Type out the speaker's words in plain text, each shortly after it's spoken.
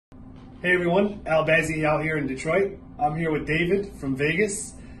Hey everyone, Al Bazzi out here in Detroit. I'm here with David from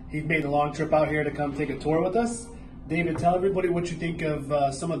Vegas. He made a long trip out here to come take a tour with us. David, tell everybody what you think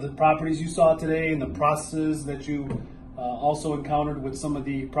of some of the properties you saw today and the processes that you also encountered with some of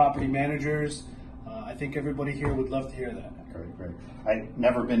the property managers. I think everybody here would love to hear that. Great. I've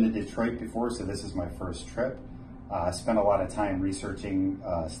never been to Detroit before, so this is my first trip. I spent a lot of time researching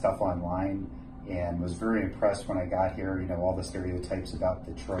stuff online and was very impressed when I got here. You know, all the stereotypes about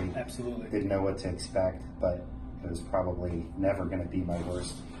Detroit. Absolutely. Didn't know what to expect, but it was probably never going to be my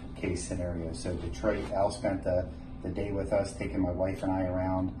worst case scenario. So Detroit, Al spent the day with us, taking my wife and I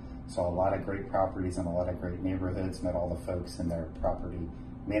around, saw a lot of great properties and a lot of great neighborhoods, met all the folks in their property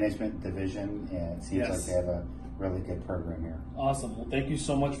management division, and it seems like they have a really good program here. Awesome. Well, thank you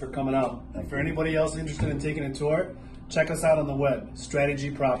so much for coming out. And for anybody else interested in taking a tour, check us out on the web,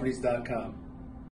 strategyproperties.com.